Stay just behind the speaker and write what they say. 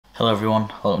Hello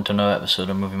everyone, welcome to another episode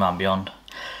of Movie Man Beyond.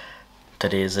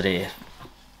 Today is the day.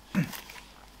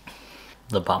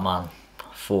 The Batman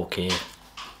 4K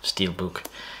Steelbook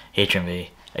HMV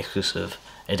Exclusive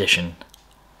Edition.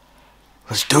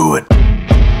 Let's do it!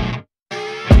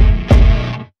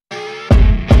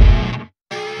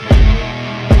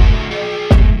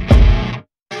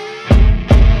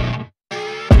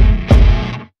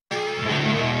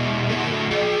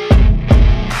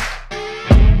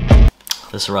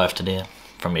 This arrived today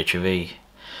from HMV.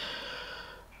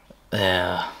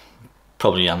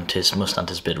 Probably most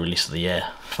anticipated release of the year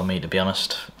for me, to be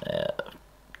honest.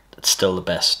 It's still the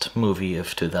best movie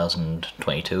of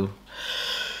 2022.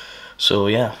 So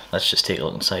yeah, let's just take a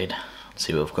look inside and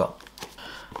see what we've got.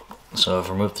 So I've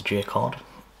removed the J card.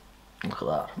 Look at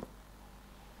that.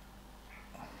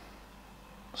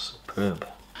 Superb.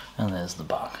 And there's the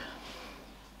back.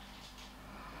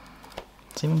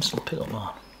 Let's even still pick up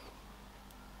that.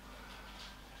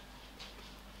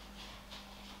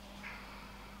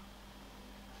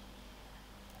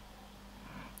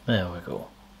 There we go.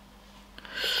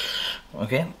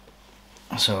 Okay,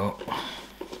 so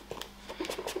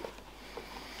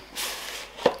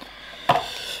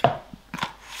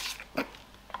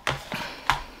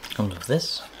comes with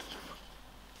this.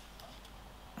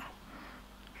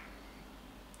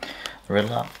 The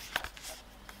Riddler.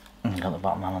 And got the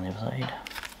Batman on the other side.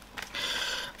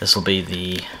 This will be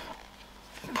the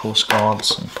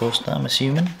postcards and poster, I'm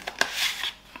assuming.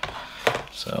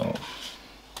 So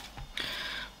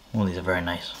these are very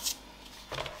nice.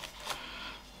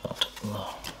 Got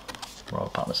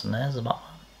Robert Pattinson there as the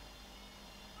Batman.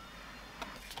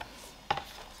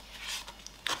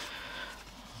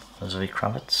 There's Zoe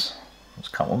Kravitz as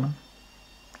Catwoman.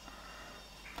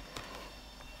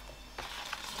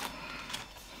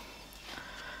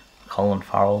 Colin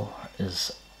Farrell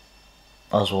is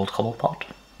Oswald Cobblepot,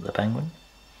 the Penguin.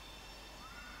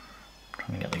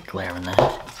 Trying to get the glare in there.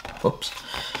 Whoops.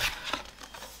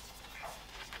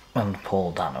 And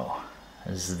Paul Dano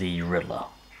is the Riddler.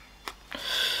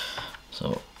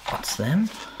 So that's them.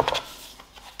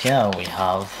 Here we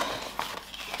have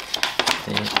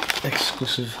the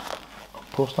exclusive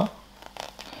poster.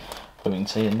 Hope you can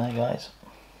see it in there, guys.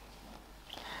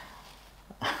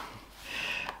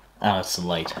 Oh, it's the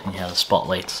light. Yeah, the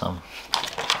spotlight. So I'm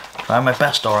trying my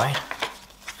best, alright.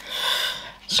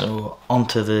 So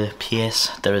onto the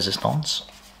pièce de résistance,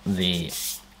 the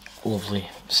lovely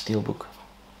Steelbook.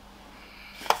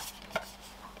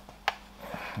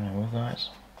 There we go, guys.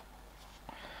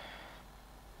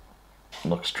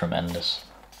 Looks tremendous.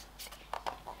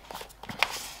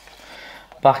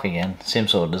 Back again, same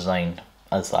sort of design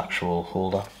as the actual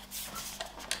holder.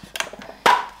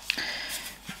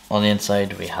 On the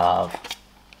inside we have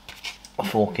a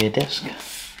 4K disc,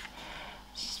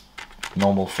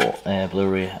 normal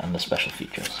Blu-ray, and the special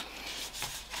features.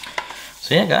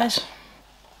 So yeah, guys.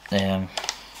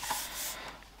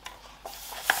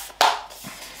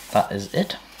 That is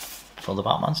it for the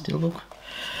Batman Steelbook.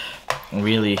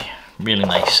 Really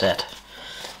nice set.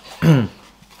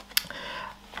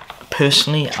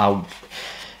 Personally, I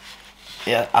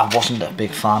wasn't a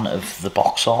big fan of the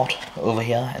box art over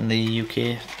here in the UK.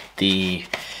 I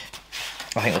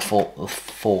think the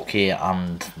 4K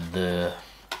and the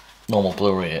normal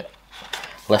Blu-ray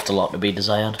left a lot to be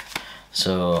desired.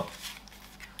 So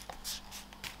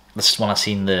this is when I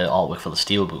seen the artwork for the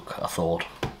Steelbook. I thought,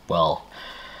 well,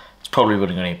 it's probably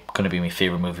going to be my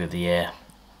favourite movie of the year.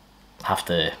 I have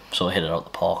to sort of hit it out the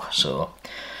park, so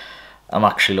I'm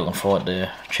actually looking forward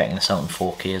to checking this out in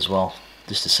 4K as well,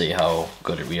 just to see how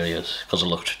good it really is, because it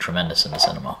looked tremendous in the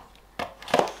cinema.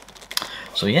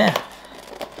 So yeah,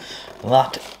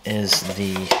 that is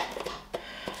the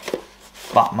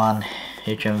Batman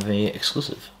HMV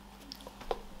Exclusive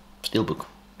Steelbook.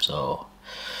 So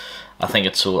I think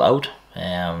it's sold out.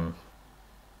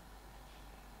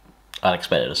 I'd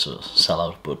expect it to sell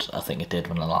out, but I think it did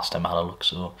when the last time I had a look.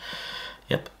 So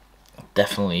yep,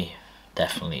 definitely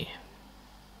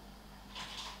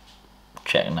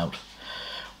checking out.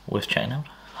 Worth checking out.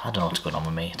 I don't know what's going on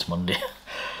with me. It's Monday.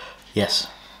 Yes,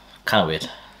 can't wait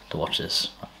to watch this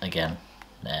again.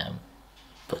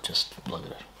 But just look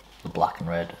at it. The black and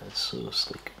red is so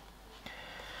sleek.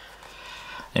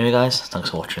 Anyway, guys,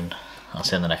 thanks for watching. I'll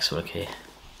see you in the next one. Okay,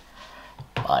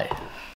 bye.